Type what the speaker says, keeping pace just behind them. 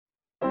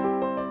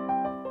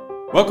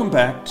Welcome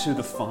back to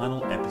the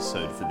final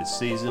episode for this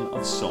season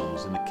of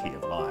Songs in the Key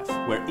of Life,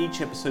 where each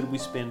episode we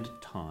spend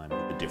time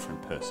with a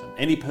different person,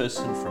 any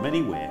person from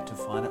anywhere, to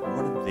find out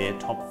what are their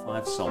top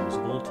 5 songs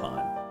of all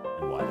time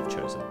and why they've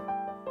chosen them.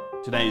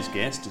 Today's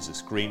guest is a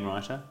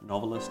screenwriter,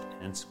 novelist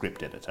and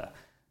script editor.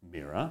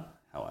 Mira,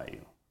 how are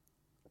you?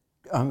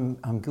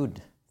 I'm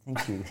good,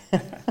 thank you.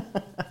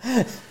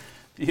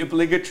 The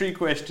obligatory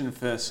question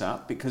first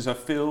up, because I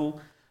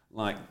feel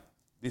like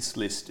this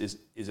list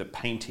is a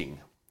painting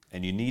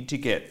and you need to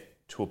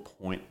get to a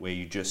point where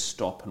you just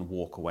stop and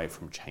walk away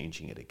from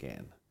changing it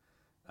again.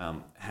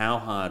 How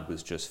hard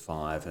was just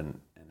 5 and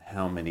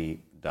how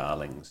many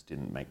darlings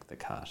didn't make the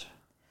cut?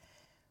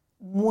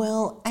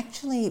 Well,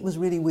 actually it was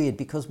really weird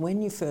because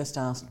when you first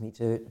asked me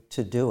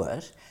to do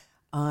it,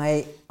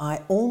 I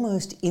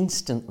almost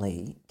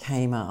instantly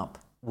came up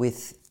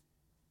with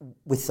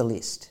the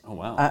list. Oh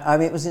wow! I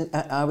mean,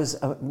 I was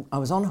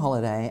on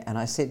holiday and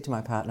I said to my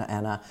partner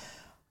Anna,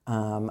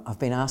 I've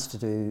been asked to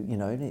do,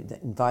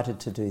 invited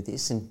to do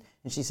this, and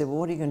she said, well,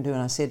 what are you going to do?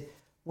 And I said,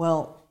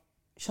 well,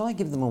 shall I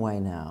give them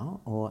away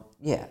now? Or,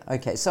 yeah,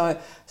 okay. So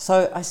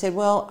I said,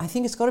 well, I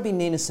think it's got to be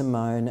Nina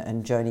Simone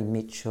and Joni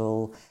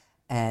Mitchell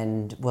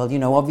and, well,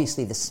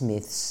 obviously the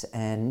Smiths.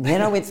 And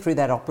then I went through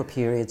that opera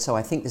period, so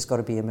I think there's got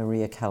to be a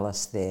Maria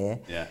Callas there.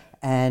 Yeah.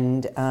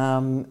 And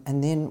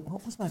then,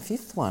 what was my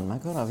 5th one? My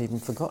God, I've even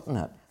forgotten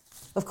it.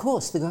 Of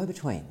course, the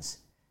Go-Betweens.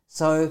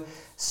 So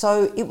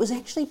it was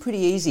actually pretty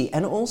easy,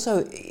 and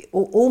also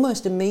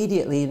almost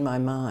immediately in my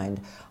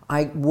mind,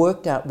 I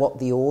worked out what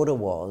the order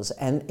was,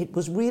 and it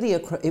was really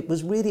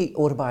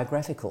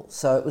autobiographical.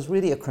 So it was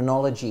really a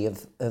chronology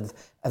of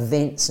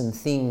events and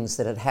things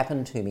that had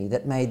happened to me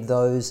that made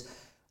those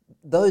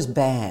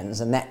bands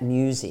and that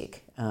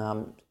music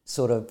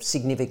sort of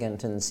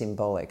significant and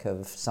symbolic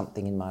of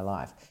something in my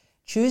life.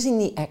 Choosing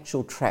the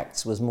actual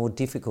tracks was more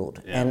difficult,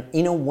 and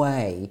in a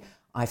way,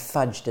 I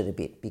fudged it a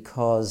bit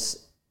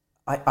because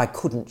I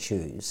couldn't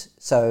choose.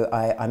 So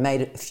I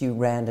made a few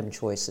random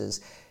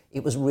choices.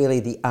 It was really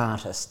the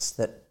artists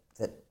that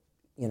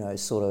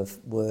sort of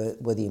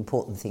were the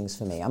important things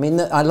for me. I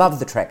mean, I love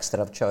the tracks that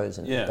I've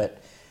chosen,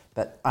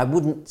 but I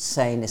wouldn't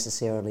say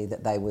necessarily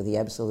that they were the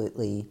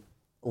absolutely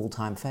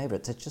all-time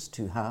favourites. It's just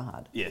too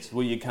hard. Yes,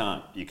 well, you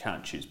can't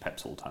choose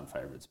perhaps all-time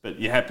favourites, but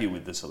you're happy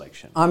with the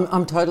selection.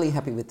 I'm totally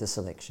happy with the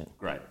selection.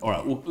 Great. All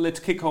right, well, let's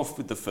kick off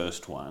with the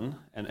first one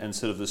and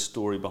sort of the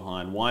story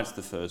behind why it's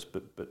the first,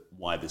 but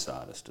why this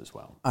artist as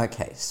well.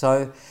 Okay,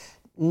 so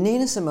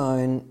Nina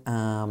Simone,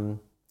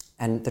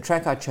 and the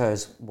track I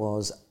chose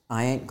was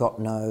I Ain't Got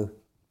No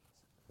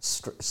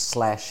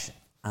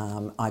 /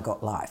 I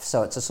Got Life.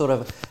 So it's a sort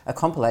of a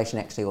compilation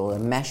actually, or a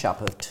mashup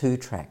of 2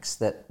 tracks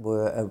that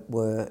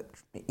were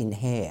in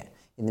Hair,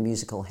 in the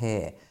musical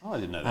Hair. Oh, I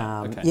didn't know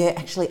that. Okay. Yeah,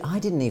 actually, I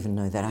didn't even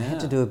know that. I had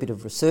to do a bit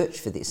of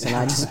research for this, and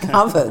I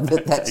discovered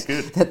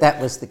that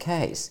was the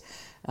case.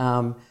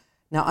 Now,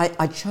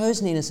 I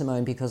chose Nina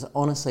Simone because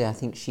honestly, I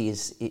think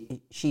she's.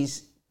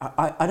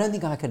 I don't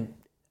think I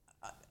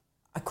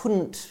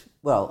couldn't.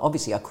 Well,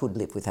 obviously, I could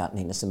live without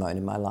Nina Simone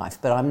in my life,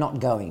 but I'm not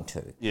going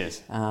to.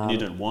 Yes, and you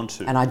don't want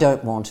to. And I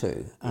don't want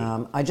to.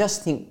 I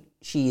just think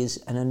she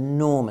is an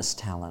enormous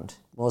talent.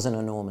 Was an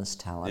enormous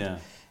talent. Yeah.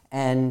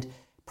 And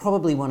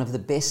probably one of the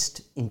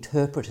best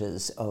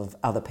interpreters of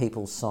other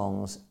people's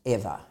songs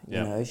ever.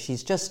 You know,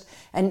 she's just,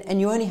 and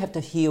you only have to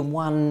hear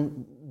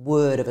one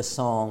word of a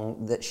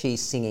song that she's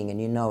singing and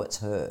you know it's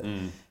her.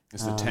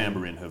 It's the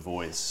timbre in her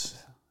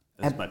voice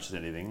as much as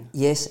anything.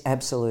 Yes,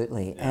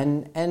 absolutely. Yeah.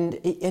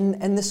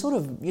 And the sort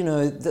of,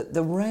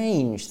 the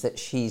range that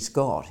she's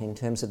got in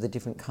terms of the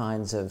different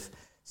kinds of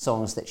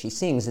songs that she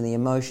sings and the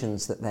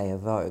emotions that they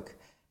evoke.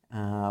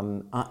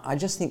 I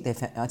just think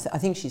I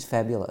think she's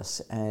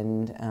fabulous,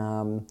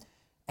 and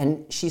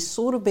she's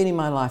sort of been in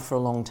my life for a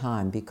long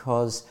time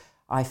because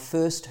I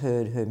first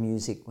heard her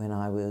music when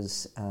I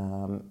was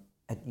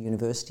at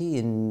university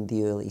in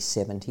the early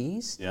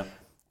 70s. Yeah.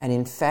 And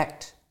in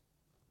fact,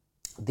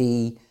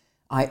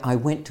 I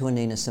went to a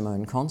Nina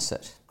Simone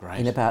concert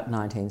in about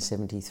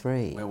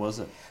 1973. Where was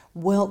it?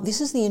 Well,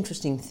 this is the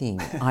interesting thing.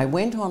 I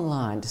went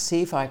online to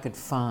see if I could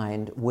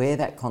find where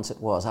that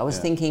concert was. I was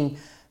thinking,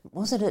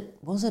 was it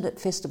at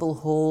Festival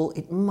Hall?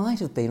 It might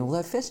have been,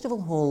 although Festival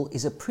Hall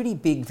is a pretty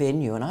big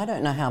venue, and I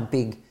don't know how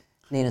big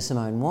Nina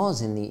Simone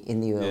was in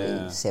the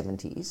early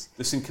 70s.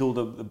 The St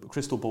Kilda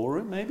Crystal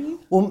Ballroom, maybe?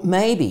 Well,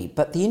 maybe,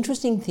 but the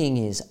interesting thing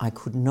is I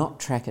could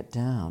not track it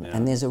down,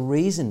 and there's a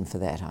reason for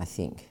that, I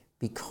think,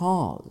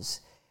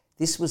 because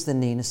this was the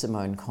Nina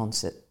Simone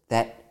concert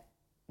that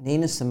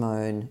Nina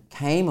Simone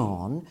came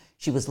on.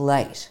 She was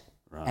late,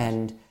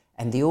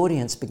 and the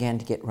audience began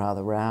to get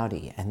rather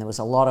rowdy, and there was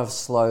a lot of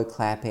slow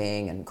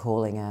clapping and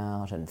calling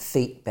out and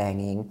feet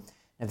banging.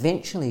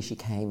 Eventually she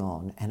came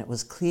on, and it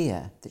was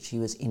clear that she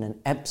was in an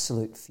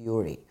absolute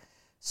fury.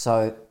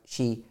 So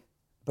she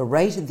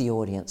berated the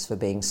audience for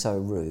being so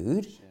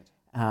rude.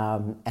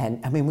 And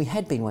I mean, we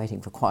had been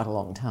waiting for quite a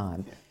long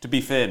time. To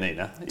be fair,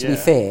 Nina. To be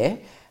fair,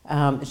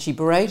 she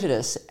berated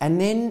us, and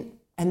then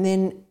And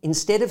then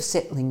instead of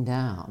settling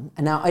down,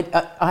 and now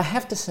I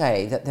have to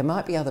say that there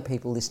might be other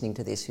people listening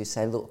to this who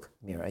say, look,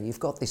 Mira, you've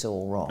got this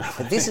all wrong.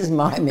 But this is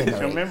my memory.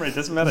 It's your memory, it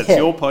doesn't matter, it's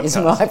your podcast. It's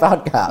my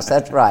podcast,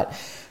 that's right.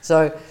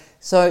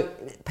 So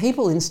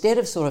people, instead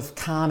of sort of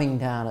calming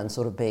down and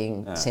sort of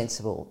being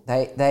sensible,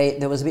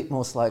 there was a bit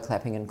more slow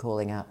clapping and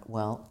calling out,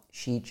 well,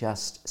 she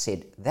just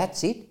said,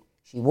 that's it.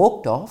 She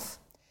walked off.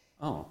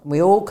 Oh.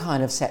 We all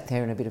kind of sat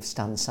there in a bit of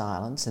stunned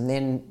silence, and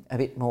then a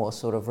bit more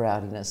sort of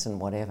rowdiness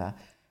and whatever.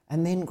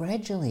 And then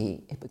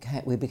gradually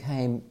we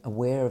became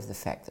aware of the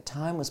fact that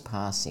time was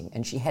passing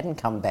and she hadn't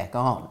come back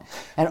on.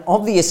 And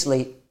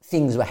obviously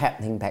things were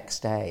happening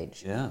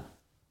backstage. Yeah.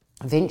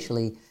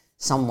 Eventually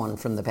someone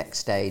from the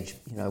backstage,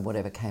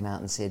 whatever, came out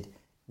and said,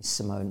 Miss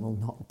Simone will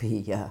not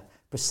be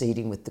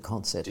proceeding with the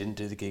concert. Didn't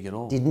do the gig at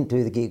all. Didn't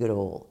do the gig at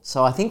all.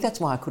 So I think that's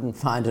why I couldn't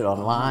find it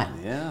online.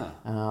 Oh, yeah.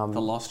 The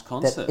lost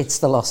concert. It's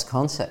the lost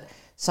concert.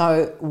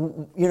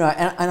 So,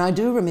 and I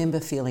do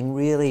remember feeling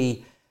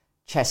really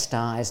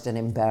chastised and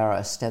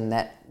embarrassed, and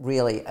that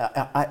really,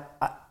 I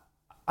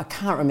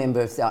can't remember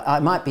if I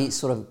might be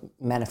sort of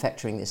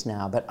manufacturing this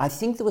now, but I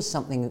think there was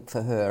something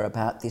for her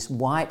about this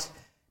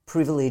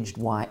privileged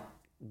white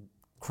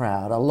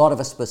crowd. A lot of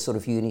us were sort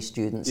of uni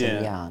students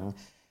and young,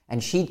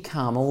 and she'd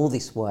come all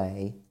this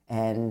way,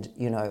 and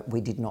we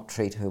did not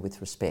treat her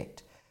with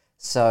respect.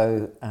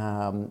 So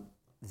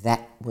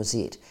that was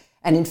it.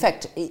 And in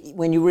fact,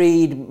 when you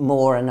read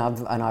more, and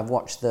I've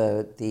watched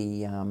the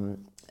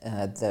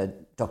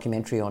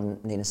documentary on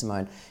Nina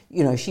Simone,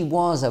 she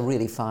was a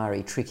really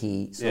fiery,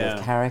 tricky sort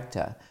of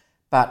character.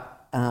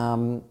 But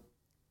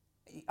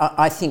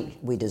I think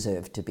we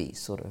deserved to be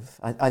sort of,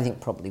 I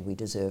think probably we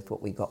deserved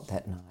what we got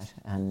that night.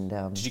 And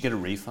did you get a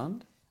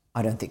refund?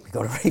 I don't think we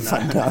got a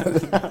refund, no.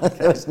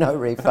 There was no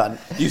refund.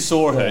 You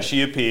saw her,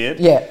 she appeared.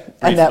 Yeah, briefly,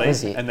 and that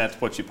was it. And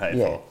that's what you paid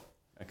for.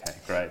 Okay,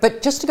 great.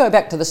 But just to go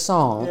back to the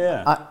song,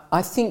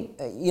 I think,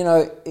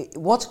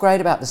 what's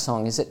great about the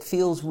song is it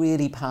feels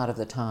really part of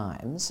the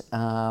times.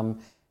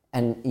 And,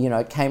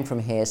 it came from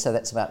Hair, so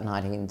that's about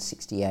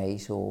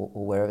 1968 or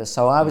wherever.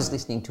 So I was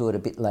listening to it a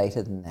bit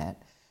later than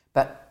that.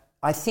 But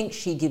I think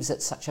she gives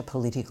it such a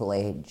political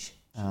edge.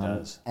 She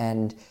does.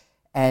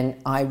 And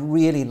I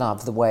really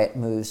love the way it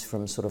moves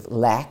from sort of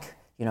lack,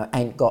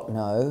 ain't got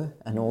no,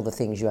 and all the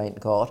things you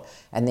ain't got,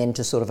 and then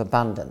to sort of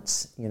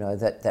abundance,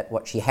 that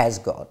what she has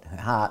got, her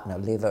heart and her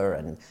liver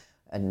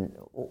and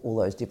all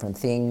those different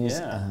things.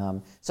 Yeah.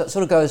 So it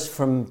sort of goes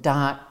from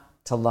dark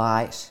to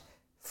light,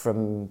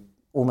 from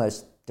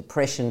almost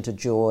depression to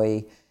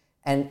joy,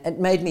 and it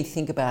made me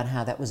think about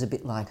how that was a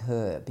bit like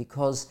her,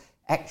 because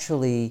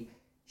actually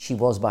she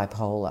was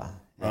bipolar.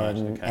 Right,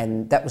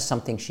 and that was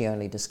something she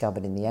only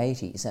discovered in the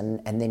 80s,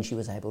 and then she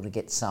was able to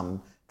get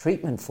some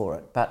treatment for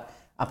it. But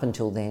up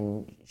until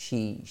then,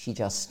 she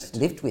just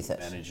lived with it.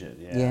 Manage it,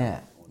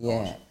 Yeah.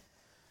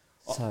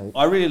 So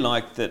I really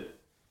like that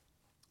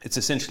it's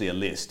essentially a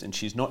list, and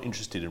she's not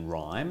interested in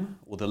rhyme,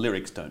 or the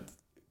lyrics don't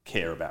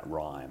care about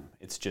rhyme.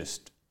 It's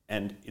just,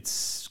 and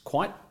it's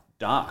quite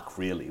dark,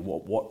 really,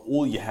 what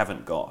all you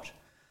haven't got.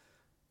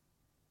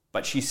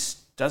 But she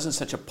does in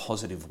such a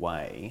positive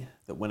way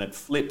that when it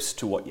flips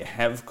to what you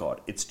have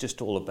got, it's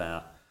just all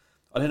about,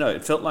 I don't know,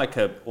 it felt like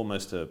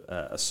almost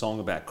a song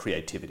about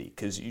creativity,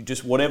 because you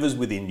just, whatever's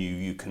within you,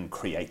 you can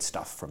create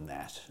stuff from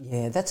that.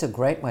 Yeah, that's a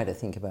great way to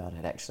think about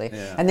it, actually.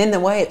 Yeah. And then the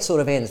way it sort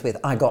of ends with,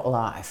 I got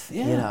life,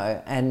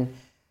 and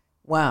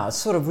wow, it's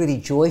sort of really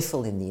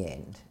joyful in the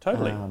end.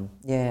 Totally.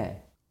 Yeah.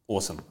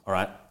 Awesome. All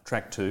right,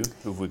 track 2,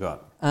 who have we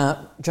got?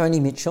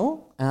 Joni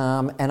Mitchell,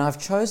 and I've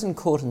chosen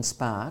Court and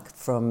Spark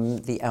from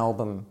the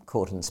album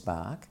Court and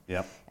Spark.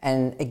 Yep.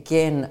 And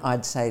again,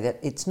 I'd say that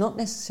it's not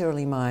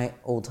necessarily my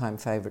all-time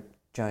favourite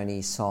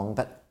Joni song,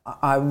 but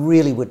I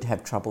really would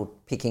have trouble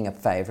picking a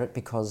favourite,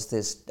 because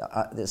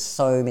there's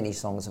so many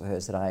songs of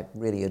hers that I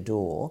really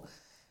adore.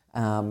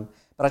 But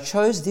I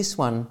chose this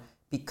one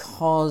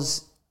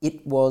because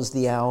it was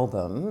the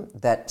album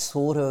that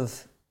sort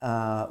of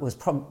was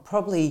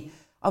probably...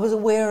 I was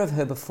aware of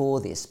her before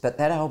this, but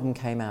that album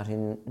came out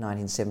in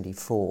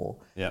 1974.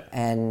 Yeah.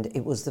 And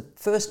it was the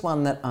first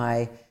one that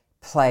I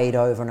played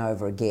over and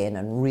over again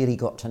and really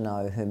got to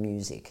know her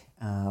music.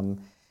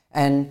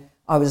 And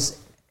I was,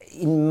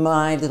 in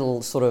my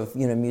little sort of,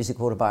 music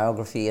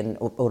autobiography and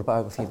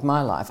autobiography of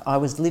my life, I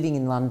was living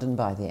in London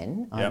by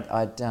then. Yep.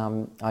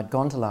 I'd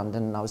gone to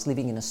London, and I was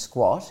living in a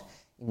squat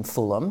in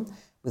Fulham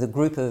with a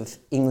group of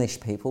English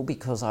people,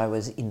 because I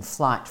was in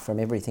flight from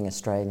everything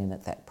Australian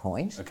at that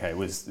point. Okay,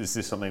 is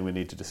this something we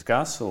need to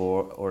discuss,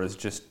 or is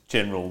just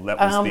general, that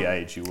was the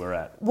age you were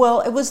at?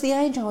 Well, it was the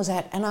age I was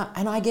at, and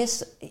I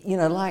guess,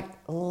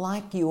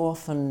 like you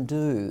often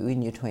do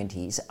in your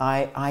 20s,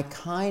 I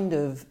kind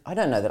of, I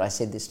don't know that I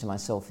said this to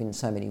myself in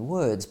so many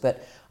words,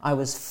 but I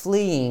was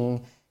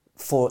fleeing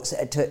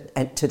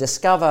to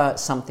discover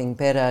something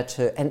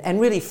better, and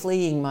really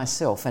fleeing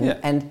myself,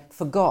 and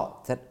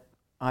forgot that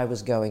I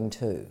was going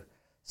to.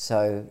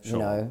 So,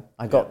 Sure.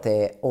 I got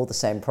there, all the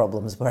same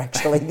problems were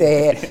actually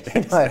there,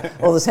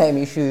 all the same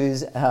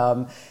issues.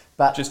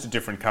 But just a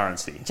different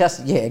currency.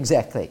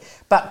 Exactly.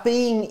 But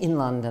being in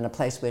London, a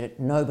place where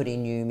nobody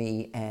knew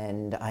me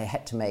and I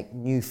had to make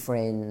new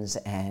friends,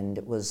 and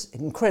it was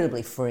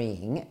incredibly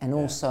freeing. And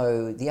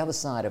also the other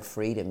side of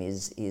freedom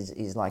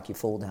is like you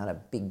fall down a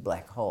big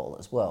black hole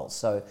as well.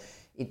 So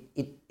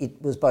it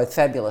was both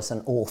fabulous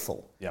and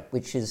awful,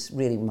 which is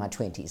really my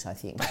 20s, I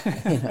think.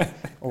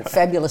 Or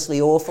fabulously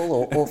awful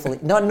or awfully...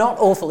 No, not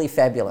awfully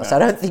fabulous. I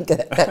don't think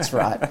that's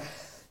right.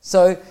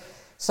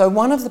 So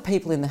one of the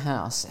people in the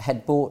house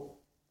had bought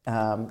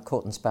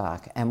Court and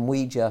Spark, and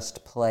we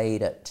just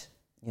played it,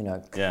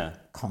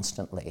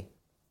 constantly.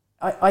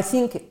 I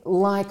think,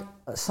 like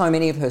so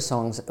many of her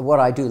songs, what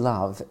I do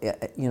love,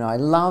 I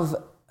love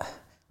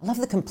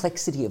the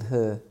complexity of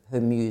her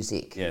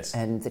music,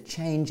 and the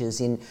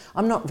changes in.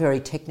 I'm not very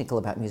technical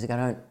about music.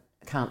 I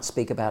can't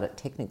speak about it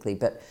technically,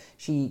 but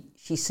she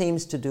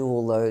seems to do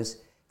all those.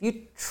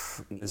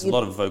 There's a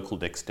lot of vocal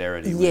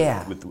dexterity.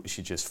 With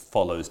she just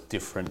follows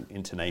different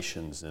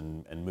intonations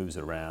and moves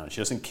around.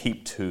 She doesn't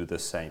keep to the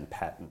same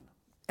pattern.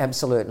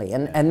 Absolutely,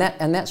 and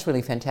that's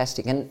really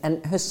fantastic.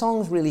 And her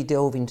songs really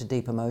delve into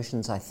deep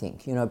emotions, I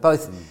think.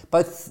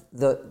 Both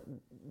the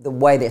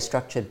way they're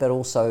structured, but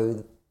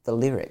also the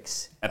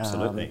lyrics.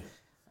 Absolutely.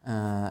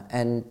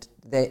 And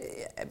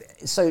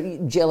so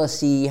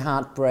jealousy,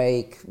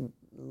 heartbreak,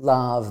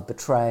 love,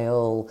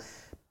 betrayal,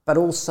 but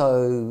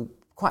also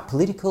quite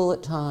political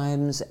at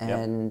times,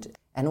 and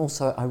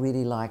also I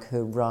really like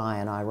her wry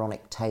and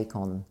ironic take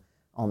on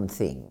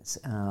things.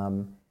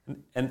 And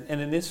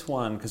in this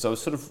one, because I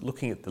was sort of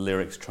looking at the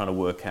lyrics, trying to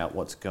work out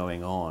what's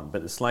going on,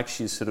 but it's like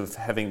she's sort of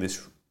having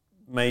this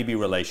maybe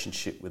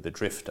relationship with a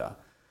drifter,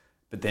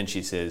 but then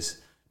she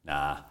says,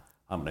 "Nah,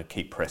 I'm going to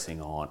keep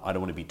pressing on. I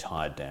don't want to be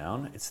tied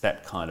down." It's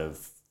that kind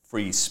of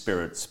free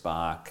spirit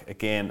spark.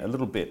 Again, a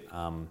little bit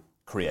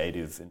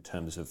creative in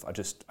terms of I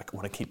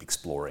want to keep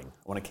exploring.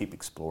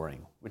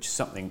 Which is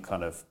something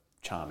kind of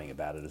charming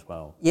about it as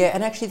well. Yeah,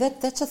 and actually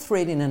that's a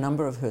thread in a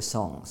number of her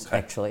songs,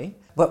 actually.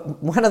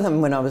 But one of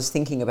them, when I was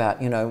thinking about,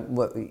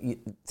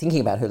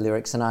 thinking about her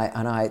lyrics, and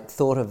I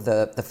thought of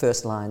the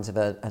first lines of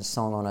a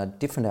song on a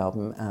different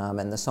album,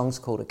 and the song's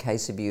called A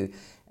Case of You,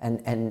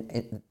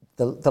 and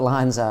the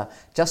lines are,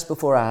 just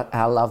before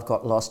our love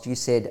got lost, you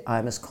said,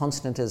 I'm as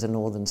constant as a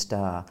northern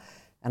star.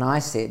 And I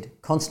said,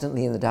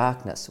 constantly in the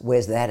darkness,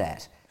 where's that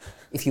at?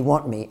 If you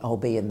want me, I'll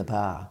be in the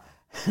bar.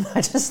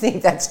 I just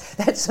think that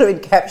sort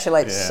of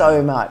encapsulates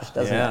so much,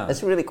 doesn't it?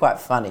 It's really quite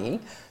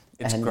funny.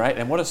 It's great.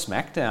 And what a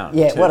smackdown.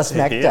 Yeah, what a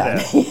smackdown.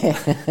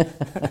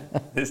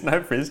 There's no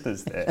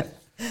prisoners there.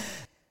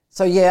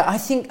 So, I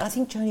think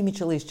Joni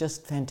Mitchell is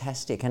just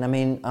fantastic. And I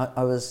mean,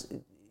 I was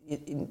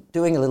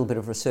doing a little bit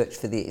of research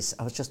for this.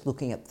 I was just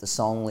looking at the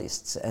song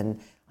lists, and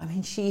I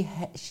mean,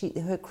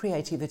 her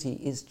creativity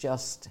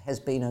has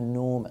been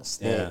enormous.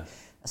 There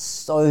are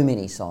so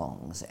many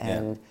songs,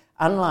 and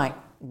unlike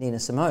Nina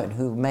Simone,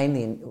 who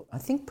mainly, I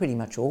think, pretty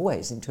much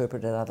always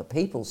interpreted other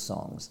people's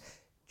songs,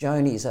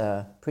 Joni's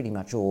are pretty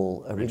much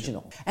all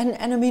original. And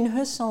I mean,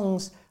 her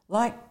songs,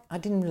 like, I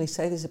didn't really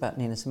say this about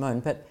Nina Simone,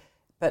 but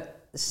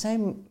the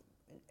same.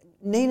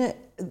 Nina,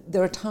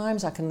 there are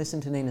times I can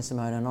listen to Nina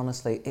Simone and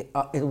honestly,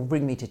 it'll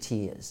bring me to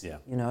tears. Yeah.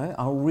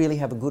 I'll really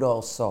have a good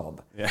old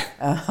sob. Yeah.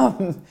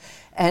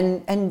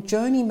 And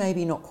Joni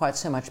maybe not quite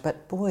so much,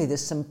 but boy,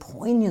 there's some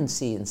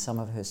poignancy in some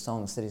of her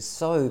songs that is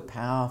so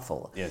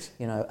powerful. Yes.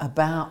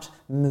 About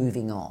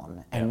moving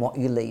on and what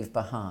you leave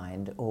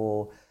behind,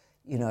 or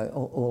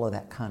all of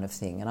that kind of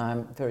thing. And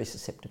I'm very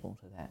susceptible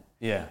to that.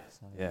 Yeah.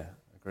 So. Yeah.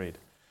 Agreed.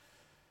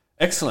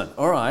 Excellent.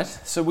 All right.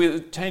 So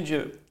we'll change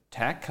your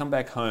tack, come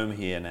back home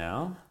here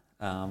now.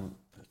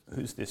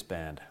 Who's this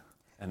band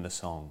and the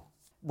song?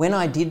 When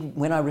I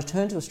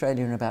returned to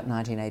Australia in about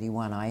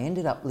 1981, I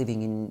ended up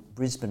living in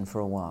Brisbane for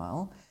a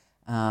while,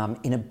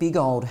 in a big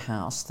old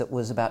house that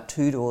was about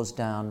 2 doors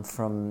down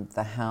from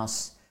the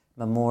house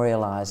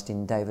memorialised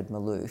in David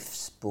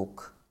Malouf's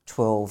book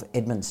 12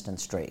 Edmonstone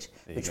Street,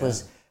 which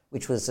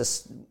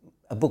was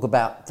a book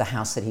about the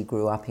house that he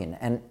grew up in.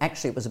 And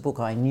actually it was a book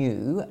I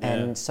knew,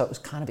 and so it was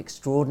kind of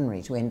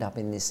extraordinary to end up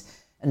in this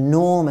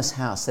enormous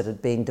house that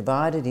had been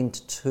divided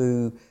into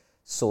two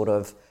sort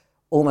of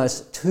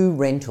almost two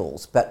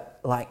rentals, but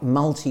like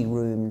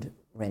multi-roomed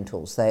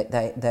rentals.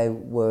 They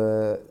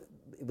were,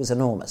 it was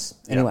enormous.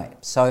 Anyway,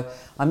 so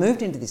I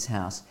moved into this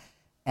house,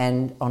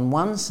 and on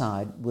one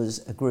side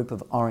was a group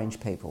of Orange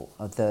people,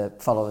 of the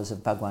followers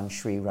of Bhagwan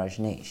Sri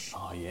Rajneesh.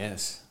 Oh,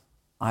 yes.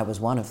 I was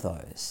one of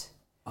those.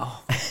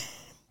 Oh,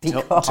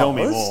 tell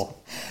me more.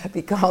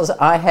 Because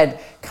I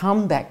had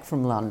come back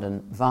from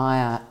London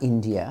via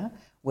India,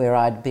 where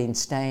I'd been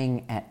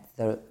staying at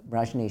the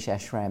Rajneesh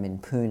ashram in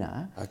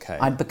Pune. Okay.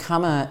 I'd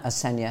become a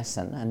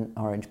sannyasin, an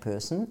Orange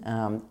person,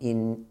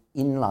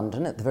 in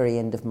London at the very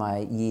end of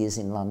my years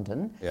in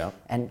London,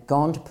 and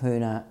gone to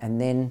Pune,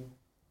 and then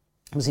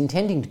was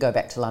intending to go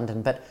back to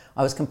London, but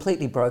I was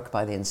completely broke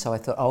by then, so I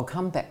thought I'll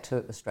come back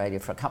to Australia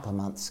for a couple of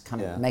months,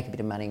 make a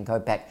bit of money and go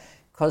back,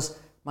 because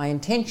my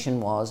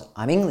intention was,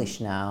 I'm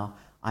English now,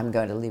 I'm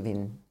going to live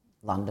in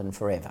London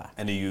forever.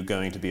 And are you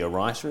going to be a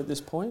writer at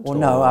this point? Well,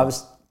 no, I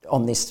was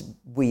on this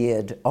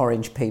weird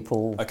Orange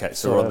people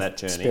so we're on that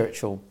journey.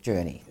 Spiritual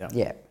journey. Yep.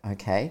 Yeah,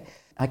 okay.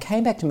 I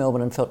came back to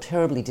Melbourne and felt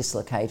terribly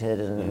dislocated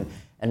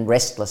and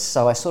restless,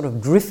 so I sort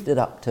of drifted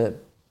up to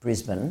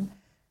Brisbane.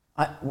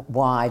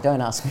 Why?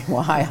 Don't ask me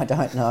why, I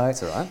don't know.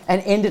 That's all right.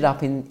 And ended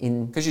up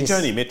in because you're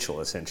Joni Mitchell,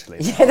 essentially.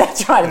 Yeah,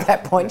 that's right, at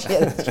that point,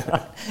 yeah, that's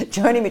right.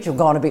 Joni Mitchell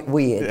gone a bit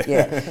weird,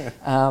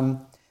 yeah.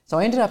 So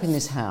I ended up in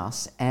this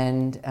house,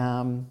 and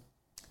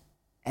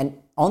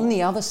on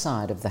the other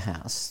side of the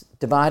house,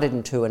 divided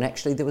in two, and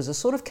actually there was a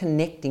sort of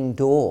connecting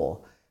door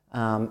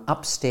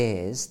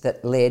upstairs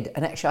that led,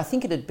 and actually I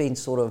think it had been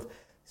sort of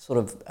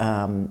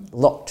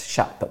locked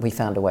shut, but we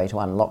found a way to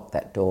unlock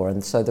that door,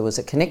 and so there was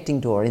a connecting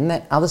door. In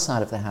that other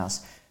side of the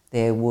house,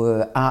 there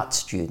were art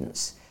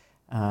students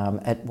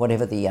at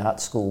whatever the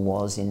art school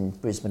was in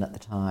Brisbane at the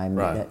time.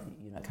 Right.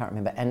 I can't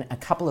remember, and a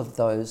couple of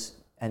those,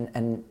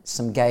 and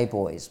some gay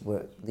boys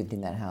lived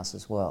in that house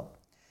as well.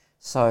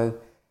 So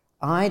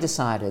I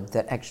decided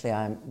that actually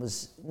I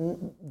was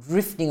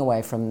drifting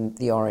away from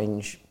the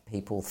Orange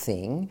people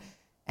thing,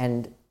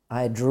 and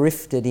I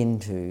drifted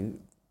into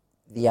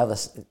the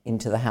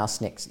house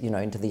next,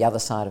 into the other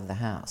side of the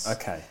house.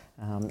 Okay.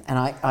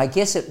 And I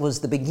guess it was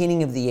the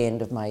beginning of the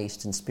end of my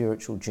Eastern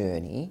spiritual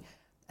journey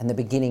and the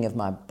beginning of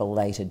my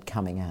belated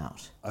coming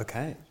out.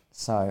 Okay.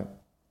 So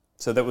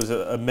that was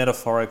a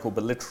metaphorical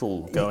but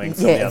literal going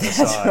from the other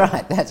side.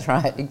 Yeah, that's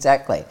right,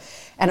 exactly.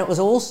 And it was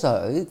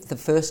also the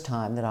first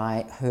time that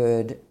I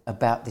heard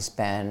about this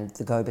band,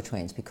 the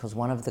Go-Betweens, because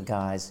one of the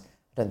guys,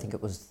 I don't think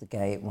it was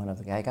one of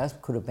the gay guys,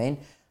 could have been,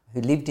 who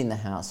lived in the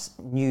house,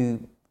 knew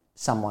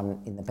someone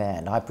in the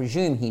band. I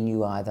presume he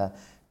knew either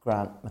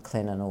Grant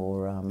McLennan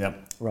or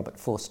Robert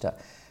Forster.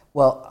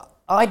 Well,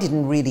 I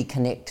didn't really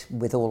connect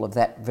with all of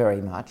that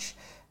very much,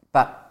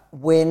 but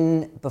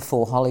when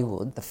Before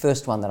Hollywood, the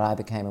first one that I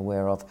became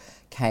aware of,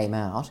 came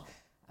out,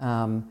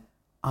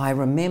 I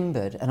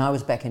remembered, and I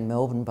was back in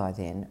Melbourne by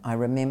then, I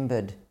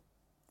remembered,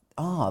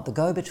 the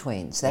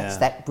Go-Betweens, that's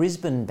that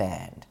Brisbane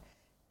band.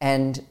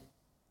 And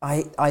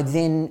I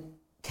then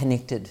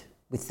connected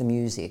with the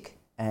music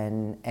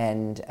and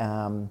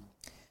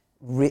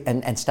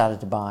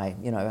started to buy,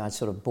 I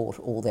sort of bought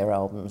all their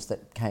albums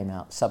that came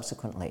out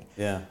subsequently.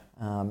 Yeah.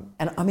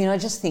 And I mean, I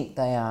just think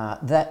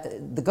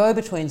the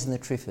Go-Betweens and the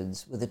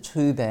Triffids were the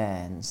two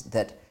bands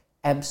that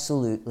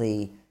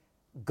absolutely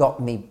got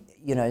me,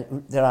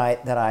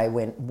 that I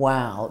went,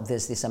 wow,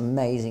 there's this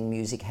amazing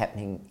music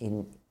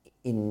happening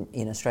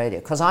in Australia.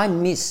 Because I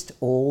missed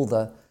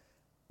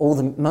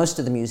most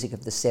of the music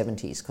of the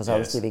 70s because I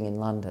was living in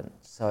London.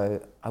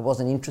 So I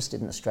wasn't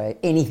interested in Australia,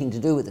 anything to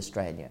do with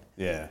Australia.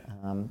 Yeah.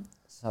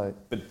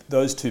 But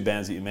those two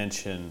bands that you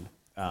mentioned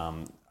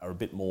are a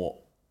bit more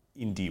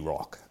indie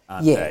rock,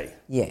 aren't they?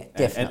 Yeah,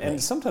 definitely. And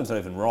sometimes not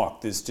even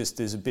rock.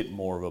 There's a bit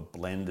more of a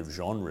blend of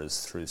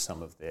genres through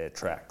some of their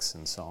tracks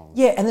and songs.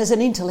 Yeah, and there's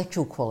an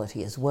intellectual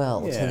quality as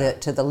well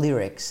to the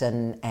lyrics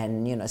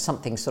and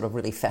something sort of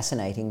really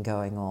fascinating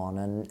going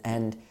on.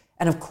 And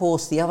of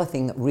course, the other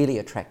thing that really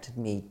attracted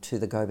me to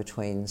the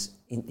Go-Betweens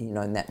in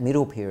that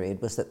middle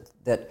period was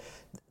that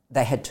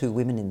they had two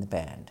women in the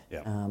band,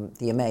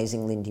 the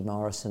amazing Lindy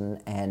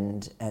Morrison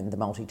and the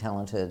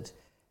multi-talented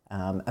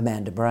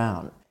Amanda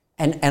Brown.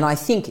 And I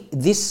think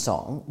this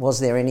song, Was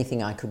There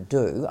Anything I Could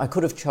Do? I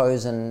could have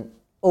chosen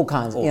all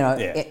kinds,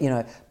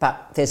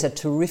 but there's a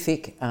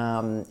terrific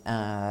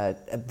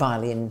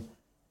violin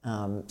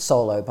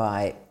solo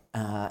by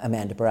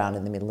Amanda Brown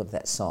in the middle of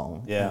that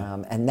song.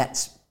 Yeah. And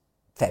that's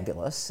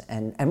fabulous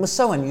and was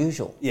so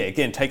unusual. Yeah,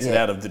 again, takes it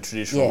out of the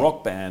traditional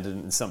rock band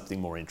and something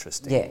more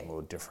interesting,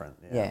 more different.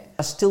 Yeah.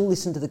 I still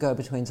listen to the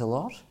Go-Betweens a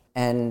lot,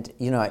 and,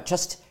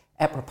 just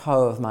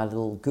apropos of my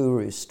little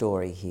guru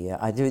story here,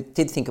 I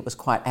did think it was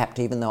quite apt,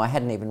 even though I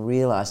hadn't even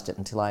realised it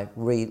until I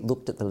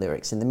re-looked at the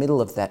lyrics. In the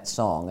middle of that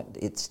song,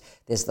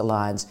 there's the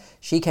lines,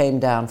 she came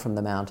down from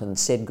the mountain,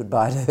 said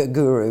goodbye to her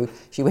guru,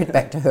 she went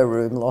back to her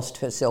room, lost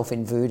herself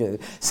in voodoo.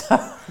 So,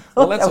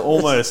 well, that's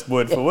almost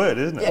word for word,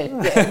 isn't it?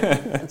 Yeah,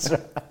 that's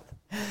right.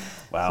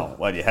 Wow,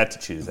 well, you had to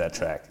choose that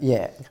track.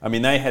 Yeah. I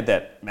mean, they had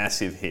that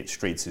massive hit,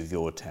 Streets of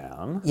Your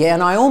Town. Yeah,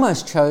 and I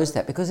almost chose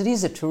that because it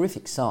is a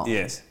terrific song.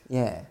 Yes.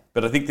 Yeah.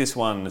 But I think this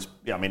one is,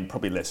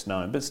 probably less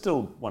known, but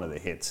still one of the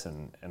hits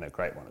and a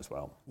great one as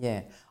well.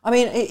 Yeah. I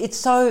mean, it's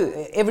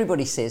so,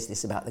 everybody says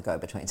this about the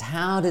Go-Betweens.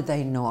 How did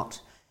they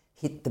not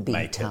hit the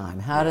big time?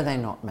 How do they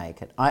not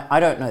make it? I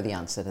don't know the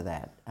answer to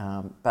that.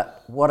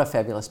 But what a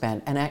fabulous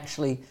band. And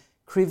actually,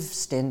 Kriv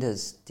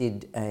Stenders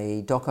did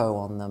a doco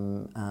on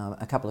them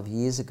a couple of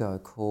years ago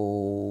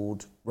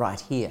called Right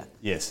Here.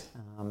 Yes.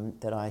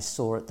 That I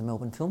saw at the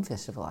Melbourne Film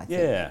Festival, I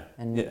think. Yeah.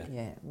 And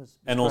it was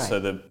and great. Also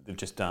they've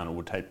just done,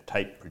 or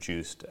tape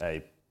produced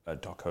a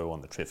doco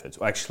on the Triffids.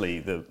 Well, actually,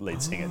 the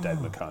lead singer, Dave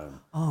McComb.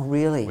 Oh,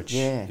 really? Which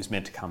is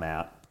meant to come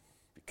out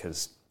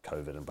because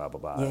COVID and blah, blah,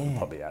 blah. Yeah.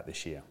 Probably out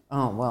this year.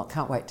 Oh, well,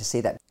 can't wait to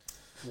see that.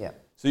 Yeah.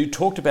 So you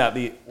talked about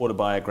the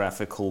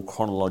autobiographical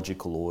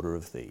chronological order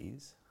of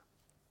these.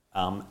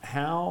 What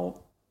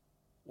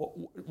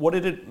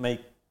did it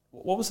make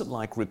What was it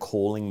like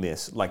recalling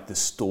this, like the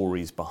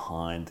stories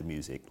behind the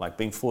music, like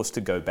being forced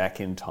to go back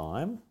in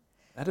time?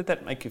 How did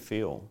that make you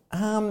feel?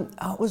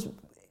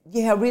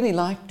 I really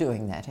liked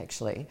doing that,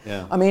 actually.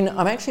 Yeah. I mean,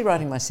 I'm actually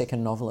writing my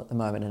second novel at the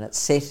moment, and it's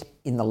set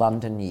in the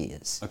London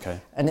years. Okay.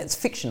 And it's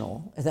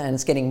fictional, and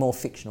it's getting more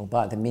fictional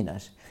by the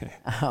minute.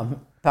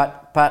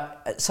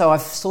 So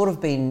I've sort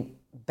of been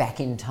back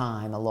in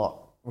time a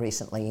lot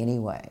recently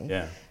anyway.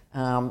 Yeah.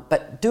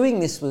 But doing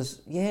this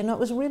was, it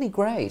was really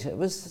great.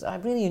 I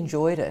really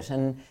enjoyed it.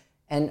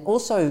 And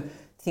also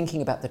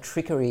thinking about the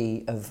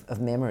trickery of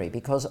memory,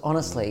 because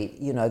honestly,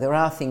 there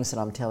are things that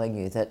I'm telling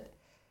you that,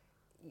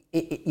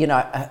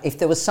 if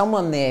there was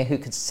someone there who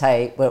could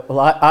say, well,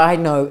 I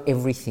know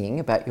everything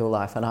about your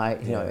life, and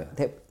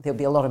there'd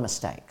be a lot of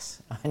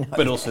mistakes. I know.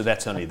 But also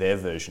that's only their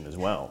version as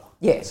well.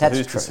 Yeah, so that's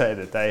who's true. to say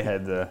that they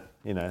had the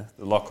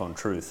lock on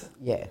truth?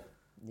 Yeah.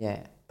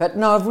 But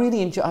no, I've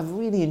really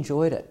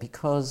enjoyed it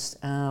because,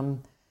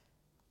 and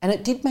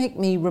it did make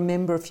me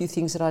remember a few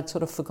things that I'd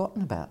sort of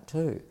forgotten about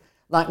too.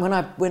 Like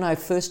when I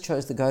first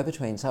chose the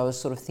Go-Betweens, I was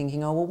sort of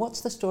thinking, oh, well,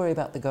 what's the story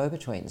about the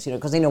Go-Betweens?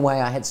 Because in a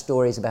way I had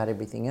stories about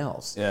everything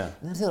else. Yeah.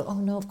 And I thought, oh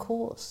no, of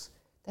course.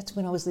 That's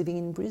when I was living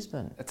in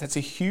Brisbane. That's a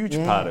huge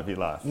part of your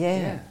life.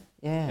 Yeah.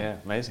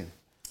 Amazing.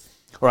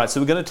 All right, so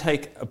we're going to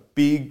take a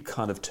big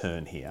kind of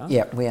turn here.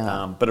 Yeah, we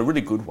are. But a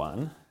really good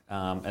one.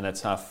 And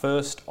it's our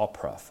first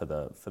opera for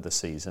the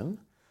season.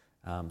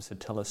 So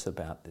tell us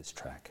about this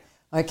track.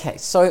 Okay,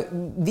 so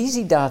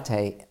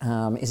Visitate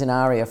is an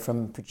aria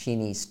from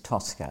Puccini's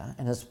Tosca,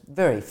 and it's a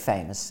very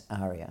famous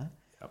aria.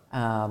 Yep.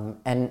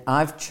 And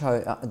I've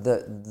chosen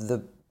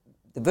the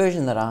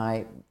version that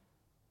I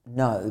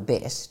know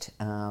best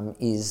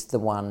is the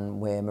one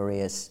where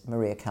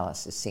Maria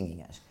Callas is singing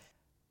it.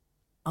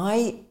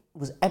 I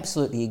was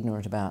absolutely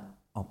ignorant about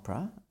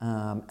opera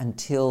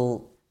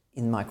until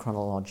in my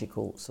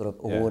chronological sort of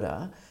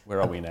order. Where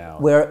are we now?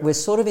 We're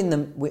sort of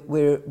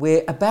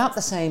we're about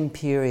the same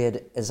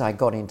period as I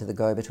got into the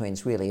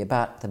Go-Betweens, really,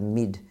 about the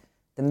mid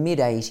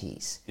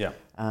 80s. Yeah.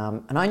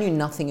 And I knew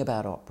nothing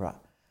about opera,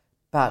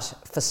 but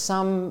for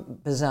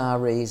some bizarre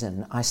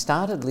reason, I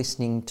started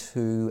listening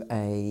to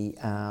a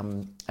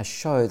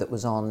show that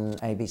was on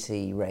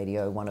ABC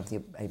Radio, one of the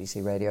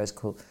ABC radios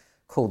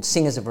called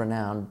Singers of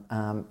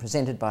Renown,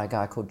 presented by a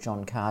guy called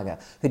John Carger,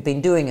 who'd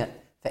been doing it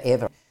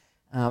forever.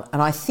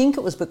 And I think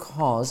it was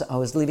because I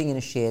was living in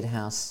a shared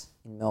house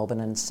in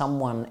Melbourne and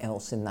someone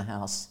else in the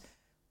house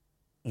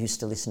used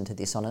to listen to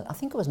this on it. I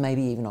think it was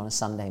maybe even on a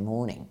Sunday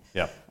morning.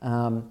 Yeah.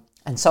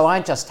 And so I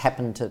just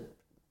happened to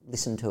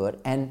listen to it,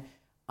 and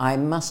I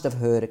must have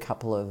heard a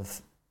couple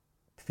of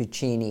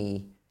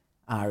Puccini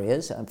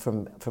arias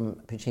from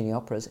Puccini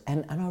operas,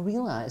 and I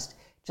realised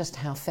just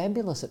how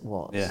fabulous it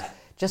was,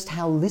 just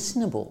how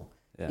listenable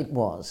it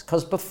was.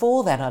 Because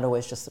before that I'd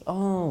always just thought,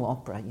 oh,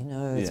 opera,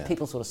 it's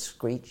people sort of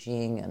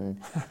screeching and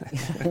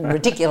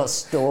ridiculous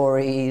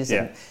stories.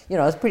 Yeah.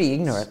 And, I was pretty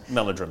ignorant.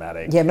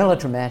 Melodramatic. Yeah,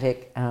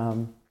 melodramatic.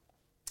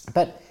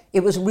 But it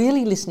was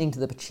really listening to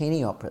the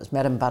Puccini operas,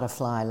 Madame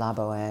Butterfly, La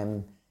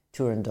Bohème,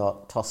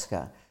 Turandot,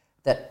 Tosca,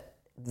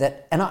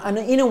 and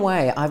in a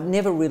way I've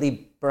never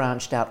really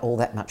branched out all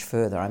that much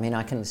further. I mean,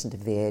 I can listen to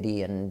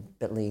Verdi and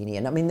Bellini,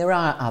 and I mean there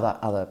are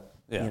other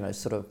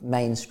sort of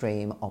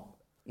mainstream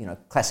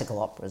classical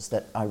operas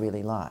that I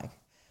really like.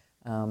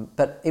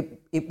 But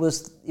it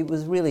was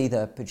really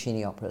the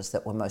Puccini operas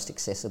that were most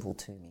accessible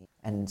to me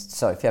and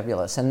so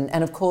fabulous.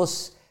 And of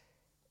course,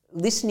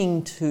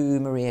 listening to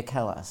Maria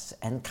Callas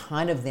and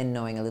kind of then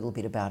knowing a little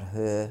bit about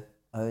her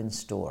own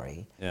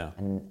story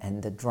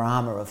and the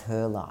drama of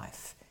her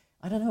life,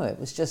 I don't know, it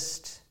was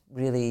just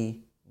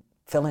really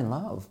fell in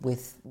love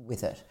with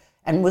it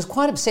and was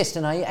quite obsessed.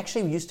 And I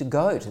actually used to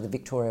go to the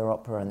Victoria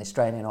Opera and the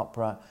Australian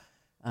Opera.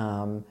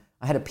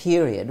 I had a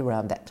period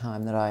around that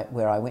time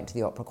where I went to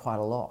the opera quite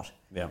a lot.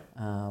 Yeah.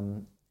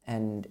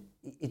 And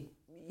it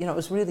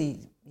was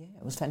really,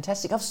 it was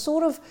fantastic. I've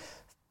sort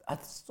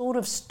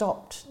of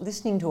stopped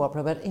listening to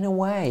opera, but in a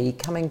way,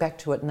 coming back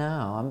to it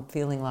now, I'm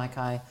feeling like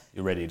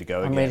you're ready to go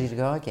again. I'm ready to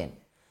go again.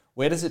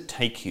 Where does it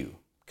take you?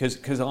 Because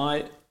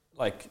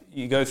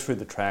you go through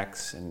the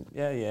tracks and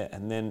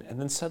and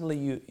then suddenly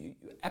you're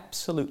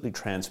absolutely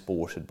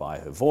transported by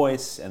her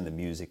voice and the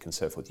music and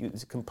so forth.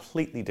 It's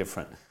completely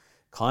different.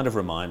 Kind of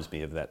reminds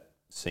me of that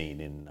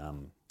scene in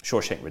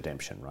Shawshank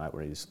Redemption, right,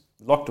 where he's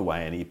locked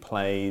away and he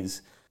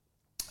plays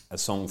a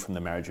song from The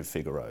Marriage of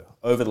Figaro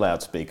over the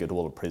loudspeaker to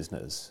all the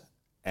prisoners,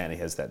 and he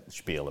has that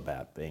spiel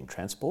about being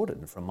transported,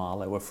 and for a mile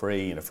they were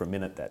free, and for a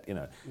minute that,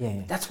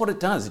 that's what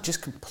it does. It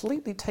just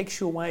completely takes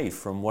you away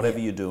from whatever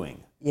you're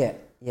doing. Yeah,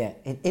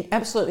 it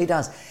absolutely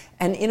does.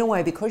 And in a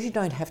way, because you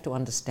don't have to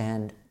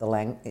understand the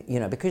language,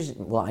 because,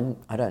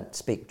 I don't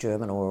speak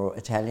German or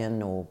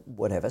Italian or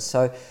whatever,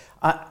 so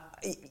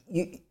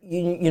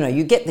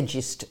you get the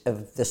gist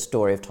of the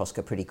story of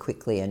Tosca pretty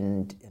quickly,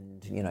 and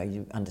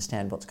you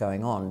understand what's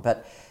going on.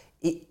 But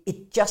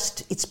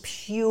it's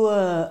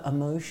pure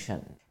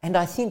emotion. And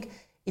I think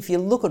if you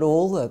look at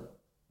all the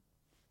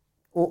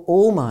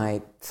all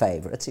my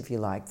favourites, if you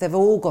like, they've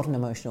all got an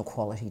emotional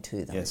quality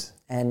to them. Yes.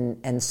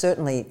 And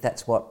certainly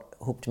that's what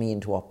hooked me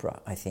into opera,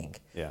 I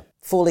think. Yeah.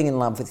 Falling in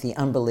love with the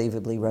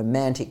unbelievably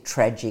romantic,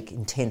 tragic,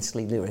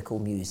 intensely lyrical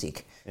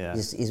music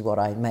is what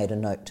I made a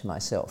note to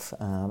myself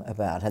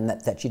about, and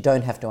that you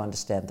don't have to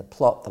understand the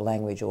plot, the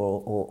language,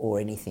 or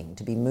anything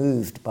to be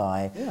moved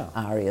by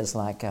arias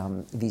like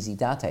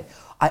Visitate.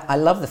 I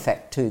love the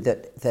fact too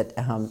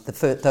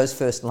that those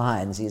first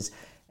lines is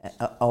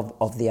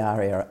of the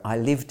aria. I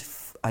lived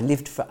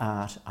for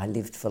art. I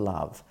lived for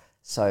love.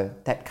 So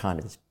that kind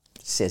of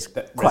says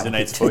that quite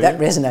resonates a for you. That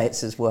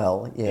resonates as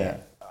well. Yeah.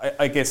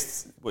 I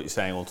guess what you're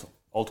saying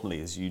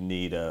ultimately is you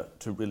need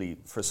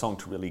for a song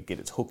to really get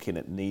its hook in,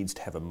 it needs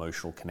to have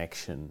emotional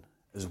connection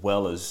as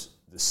well as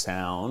the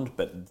sound,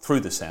 but through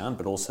the sound,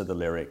 but also the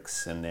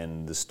lyrics, and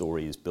then the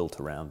story is built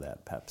around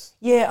that, perhaps.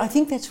 Yeah, I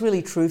think that's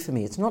really true for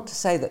me. It's not to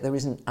say that there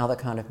isn't other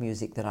kind of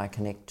music that I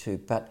connect to,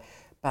 but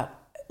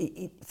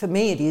for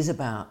me, it is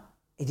about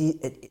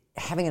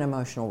having an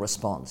emotional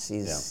response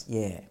is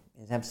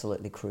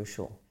absolutely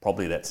crucial.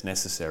 Probably that's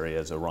necessary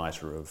as a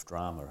writer of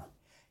drama.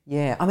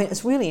 Yeah, I mean,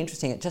 it's really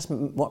interesting.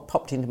 What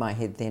popped into my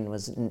head then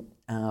was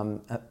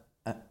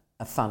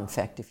a fun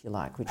fact, if you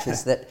like, which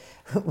is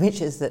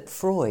that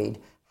Freud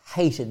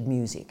hated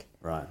music.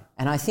 Right.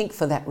 And I think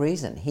for that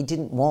reason, he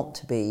didn't want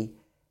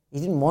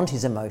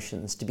his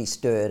emotions to be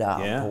stirred up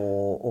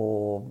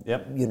or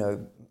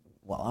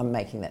well, I'm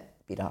making that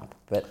bit up,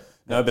 but.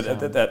 No, but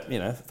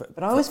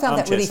But I always found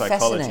that really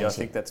fascinating. I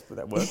think that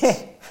works. Yeah,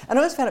 and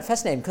I always found it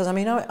fascinating because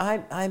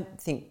I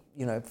think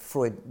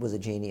Freud was a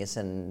genius,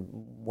 and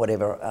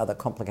whatever other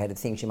complicated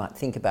things you might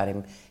think about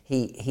him,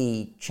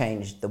 he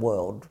changed the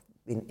world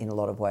in a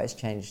lot of ways.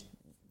 Changed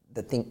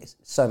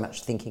so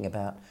much thinking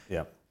about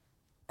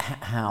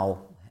how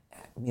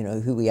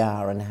who we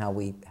are and how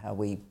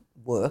we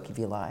work, if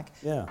you like.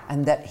 Yeah,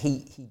 and that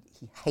he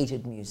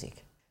hated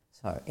music.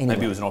 So anyway.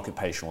 Maybe it was an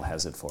occupational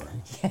hazard for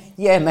him.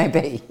 Yeah,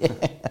 maybe.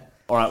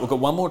 All right, we've got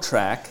one more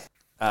track.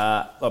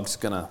 I'm just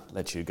going to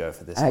let you go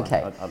for this one.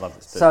 I love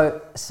this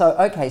bit.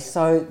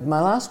 So my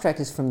last track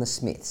is from the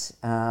Smiths,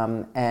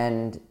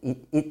 and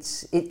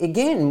it's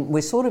again,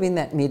 we're sort of in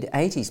that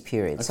mid-'80s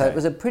period. Okay. So it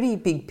was a pretty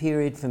big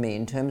period for me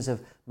in terms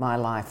of my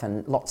life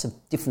and lots of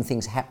different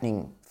things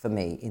happening for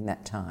me in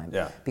that time.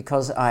 Yeah.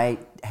 Because I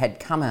had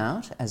come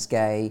out as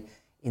gay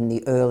in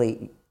the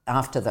early...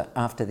 After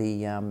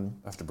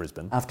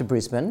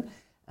Brisbane,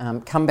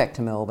 come back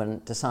to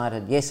Melbourne,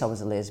 decided, yes, I was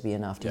a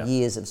lesbian after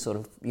years of sort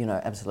of,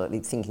 absolutely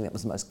thinking that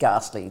was the most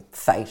ghastly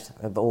fate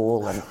of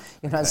all. And,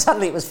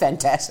 suddenly it was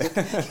fantastic.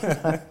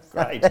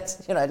 Great.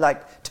 That's,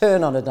 like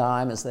turn on a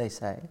dime, as they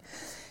say.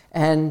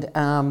 And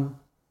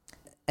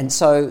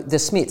so the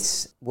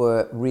Smiths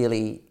were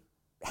really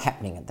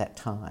happening at that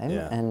time.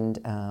 Yeah. And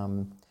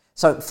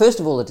so first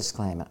of all, a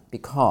disclaimer,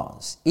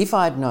 because if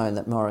I'd known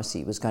that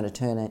Morrissey was going to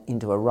turn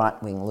into a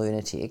right-wing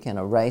lunatic and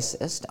a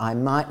racist, I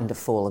mightn't have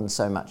fallen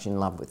so much in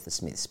love with the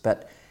Smiths.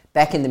 But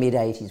back in the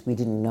mid-'80s, we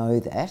didn't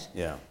know that.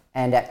 Yeah.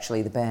 And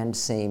actually the band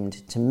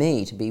seemed, to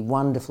me, to be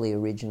wonderfully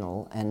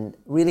original and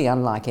really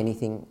unlike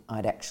anything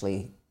I'd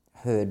actually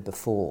heard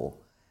before.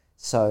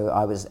 So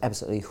I was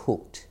absolutely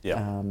hooked.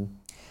 Yeah.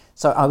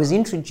 So I was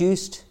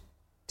introduced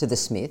to the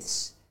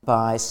Smiths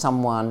by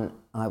someone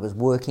I was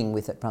working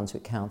with at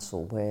Brunswick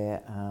Council,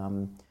 where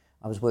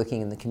I was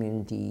working in the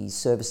Community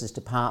Services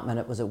Department.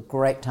 It was a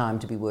great time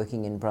to be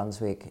working in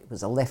Brunswick. It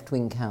was a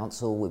left-wing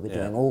council. We were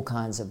doing all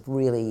kinds of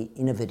really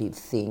innovative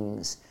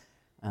things.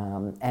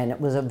 And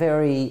it was a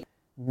very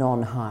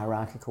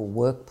non-hierarchical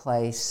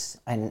workplace.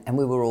 And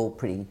we were all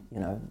pretty,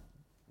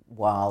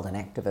 wild and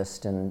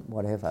activist and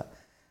whatever.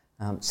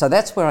 So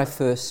that's where I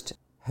first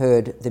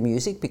heard the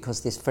music, because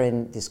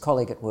this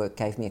colleague at work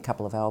gave me a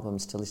couple of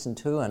albums to listen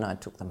to, and I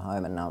took them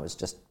home and I was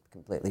just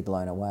completely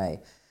blown away.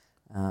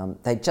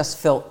 They just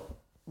felt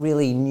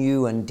really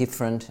new and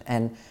different,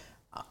 and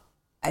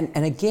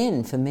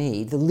again, for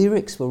me, the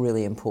lyrics were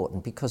really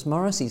important, because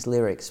Morrissey's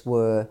lyrics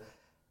were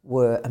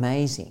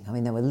amazing. I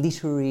mean, they were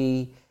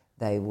literary,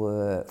 they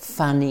were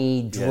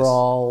funny,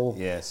 droll,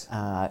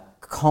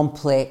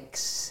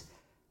 complex,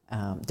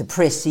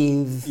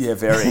 depressive. Yeah,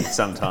 very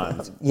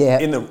sometimes. Yeah.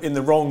 In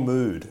the wrong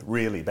mood,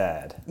 really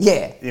bad.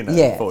 Yeah,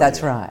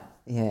 that's right.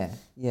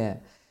 Yeah.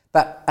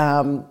 But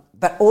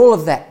all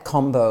of that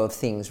combo of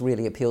things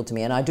really appealed to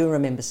me, and I do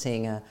remember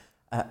seeing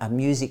a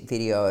music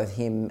video of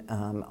him.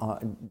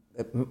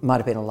 It might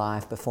have been a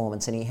live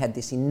performance, and he had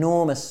this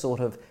enormous sort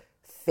of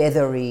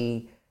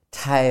feathery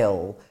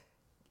tail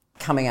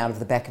coming out of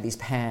the back of his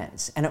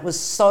pants, and it was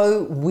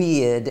so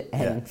weird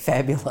and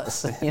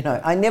fabulous.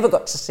 I never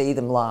got to see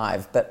them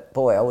live, but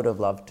boy, I would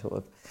have loved to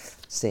have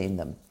seen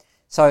them.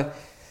 So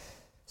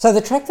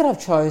the track that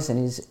I've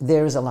chosen is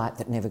 "There Is a Light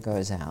That Never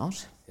Goes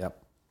Out."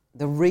 Yep.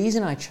 The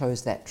reason I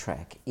chose that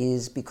track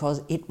is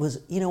because it was,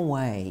 in a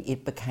way,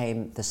 it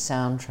became the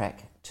soundtrack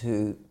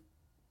to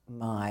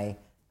my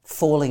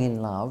falling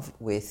in love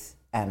with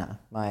Anna,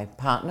 my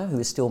partner, who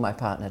is still my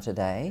partner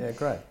today. Yeah,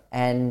 great.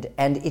 And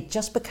it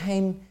just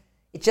became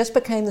the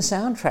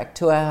soundtrack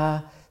to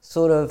our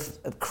sort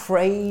of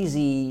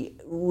crazy,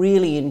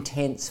 really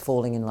intense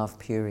falling in love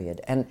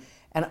period. And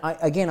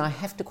I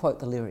have to quote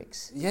the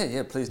lyrics.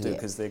 Yeah, please do,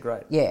 because they're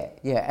great. Yeah.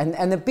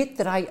 And the bit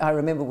that I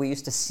remember we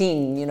used to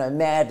sing,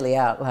 madly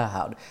out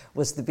loud,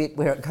 was the bit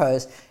where it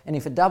goes, and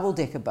if a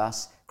double-decker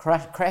bus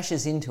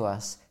crashes into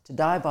us, to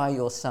die by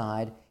your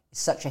side is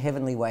such a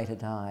heavenly way to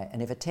die.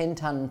 And if a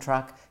 10-ton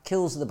truck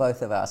kills the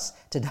both of us,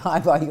 to die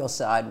by your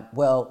side,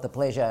 well, the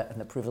pleasure and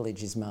the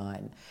privilege is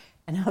mine.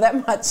 And now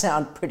that might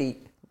sound a pretty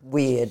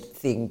weird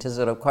thing to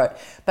sort of quote,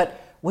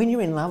 but when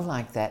you're in love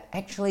like that,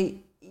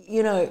 actually,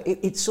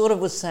 it sort of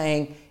was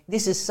saying,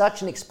 this is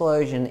such an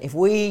explosion. If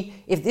we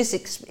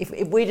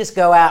just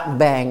go out and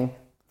bang,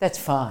 that's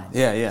fine.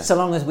 Yeah. So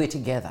long as we're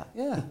together.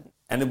 Yeah.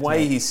 And the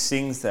way he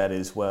sings that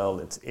as well,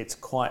 it's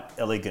quite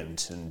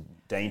elegant and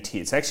dainty.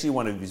 It's actually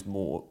one of his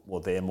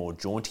more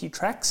jaunty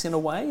tracks in a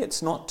way.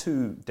 It's not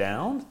too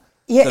down.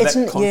 Yeah,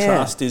 so that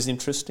contrast is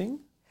interesting.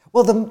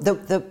 Well,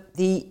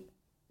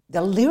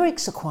 the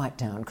lyrics are quite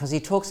down because he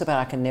talks about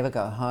I can never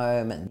go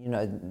home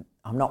and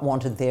I'm not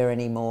wanted there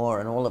anymore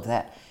and all of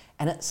that.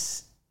 And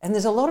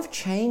there's a lot of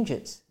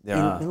changes.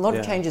 A lot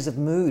of changes of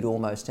mood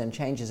almost, and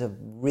changes of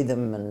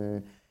rhythm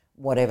and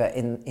whatever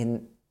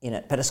in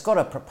it. But it's got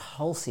a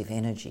propulsive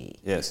energy.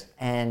 Yes.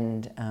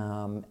 And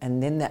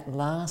then that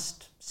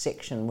last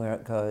section where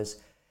it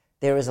goes,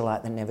 there is a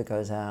light that never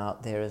goes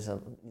out, there is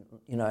and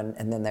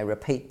then they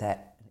repeat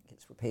that, and it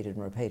gets repeated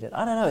and repeated.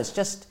 I don't know, it's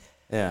just...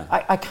 Yeah.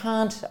 I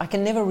can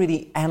never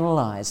really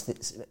analyse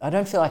this. I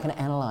don't feel I can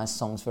analyse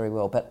songs very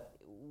well, but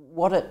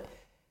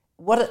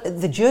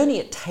the journey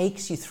it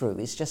takes you through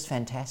is just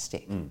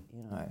fantastic.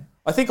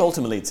 I think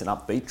ultimately it's an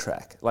upbeat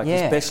track,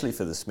 especially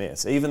for the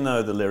Smiths, even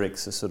though the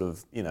lyrics are sort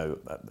of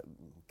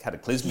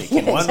cataclysmic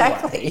in one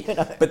way,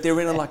 but they're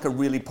in a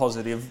really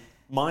positive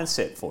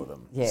mindset for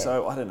them. Yeah.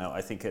 So I don't know.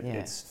 I think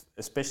it's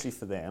especially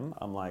for them.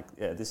 I'm like,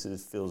 this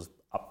feels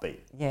upbeat.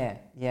 Yeah,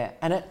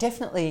 and it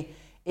definitely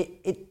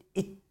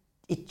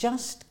it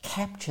just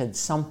captured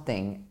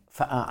something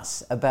for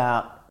us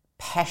about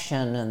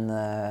passion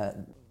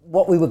and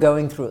what we were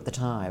going through at the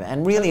time.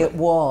 And really it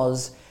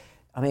was,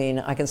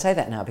 I can say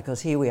that now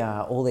because here we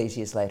are all these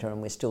years later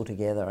and we're still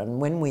together. And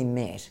when we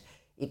met,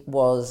 it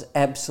was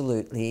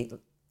absolutely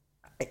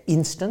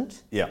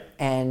instant. Yeah.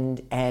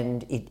 And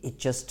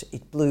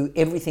it blew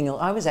everything else.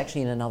 I was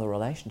actually in another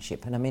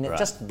relationship and it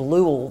just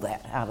blew all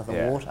that out of the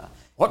water.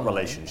 What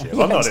relationship?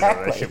 I'm not in a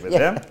relationship with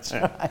them. That's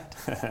right.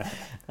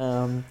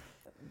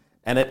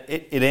 And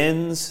it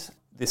ends,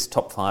 this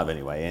top five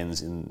anyway,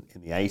 ends in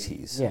the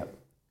 80s. Yeah.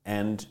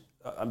 And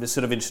I'm just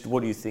sort of interested, what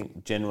do you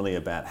think generally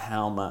about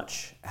how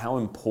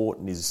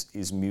important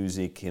is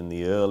music in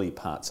the early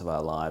parts of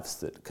our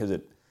lives, because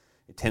it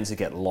tends to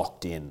get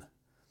locked in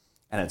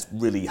and it's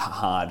really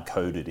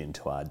hard-coded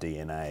into our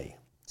DNA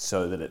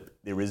so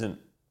that there isn't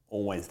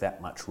always that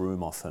much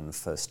room often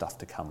for stuff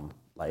to come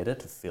later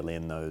to fill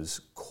in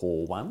those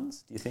core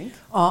ones, do you think?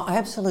 Oh, I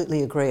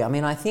absolutely agree.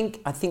 I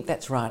think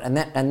that's right,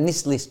 and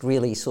this list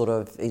really sort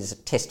of is a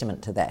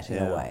testament to that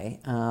in a way.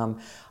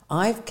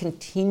 I've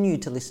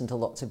continued to listen to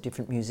lots of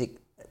different music,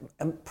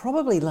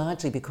 probably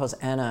largely because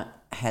Anna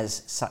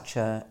has such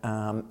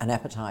an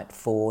appetite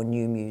for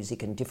new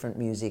music and different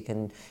music,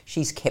 and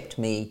she's kept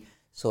me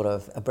sort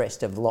of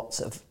abreast of lots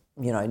of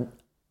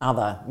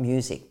other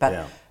music.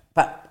 But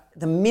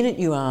the minute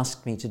you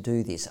asked me to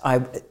do this,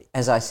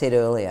 as I said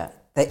earlier,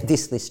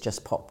 this list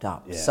just popped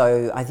up. Yeah.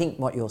 So I think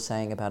what you're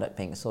saying about it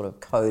being sort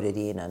of coded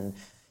in and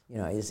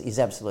is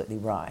absolutely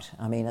right.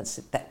 It's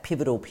that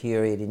pivotal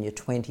period in your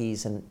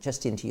 20s and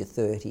just into your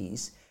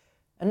 30s,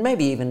 and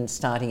maybe even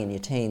starting in your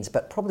teens,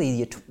 but probably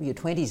your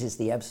 20s is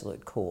the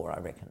absolute core,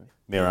 I reckon.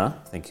 Mira,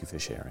 thank you for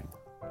sharing.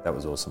 That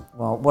was awesome.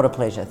 Well, what a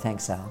pleasure.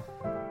 Thanks, Al.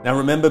 Now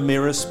remember,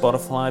 Mira's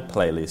Spotify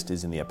playlist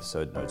is in the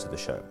episode notes of the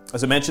show.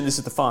 As I mentioned, this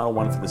is the final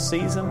one for the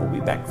season. We'll be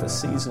back for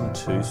season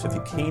 2, so if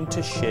you're keen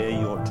to share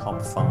your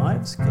top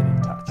fives, get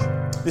in touch.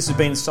 This has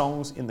been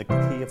Songs in the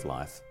Key of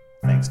Life.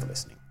 Thanks for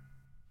listening.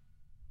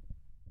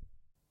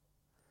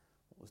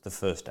 What was the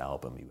first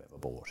album you ever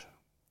bought?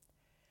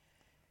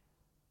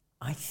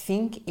 I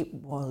think it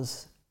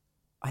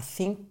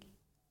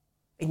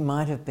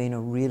might have been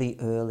a really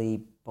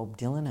early Bob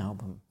Dylan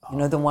album.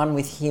 Oh. The one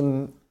with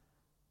him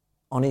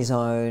on his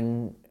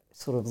own,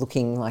 sort of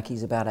looking like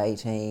he's about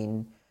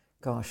 18.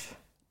 Gosh,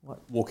 what?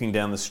 Walking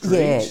down the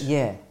street?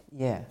 Yeah.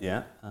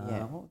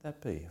 What would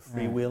that be?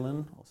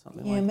 Freewheeling or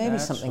something like that? Yeah, maybe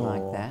something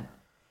like that.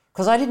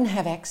 Because I didn't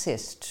have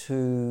access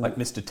to... Like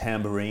Mr.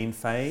 Tambourine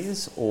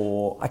phase,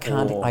 or... I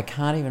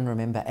can't even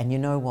remember. And you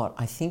know what?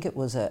 I think it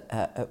was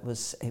there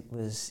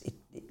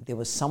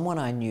was someone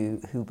I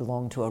knew who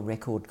belonged to a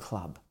record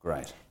club.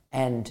 Great.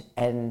 And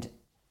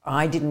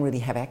I didn't really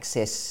have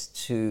access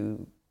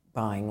to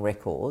buying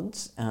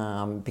records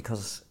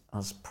because I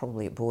was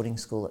probably at boarding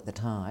school at the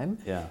time.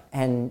 Yeah.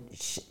 And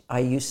she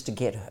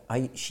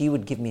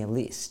would give me a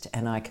list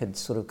and I could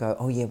sort of go,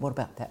 oh yeah, what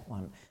about that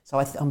one? So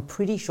I'm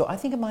pretty sure, I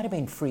think it might have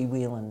been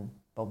Freewheelin'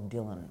 Bob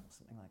Dylan,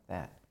 something like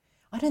that.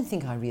 I don't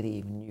think I really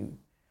even knew.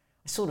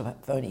 I sort of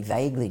only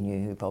vaguely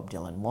knew who Bob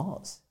Dylan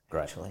was,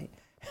 Great. actually.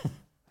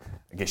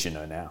 I guess you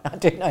know now. I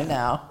do know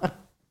now.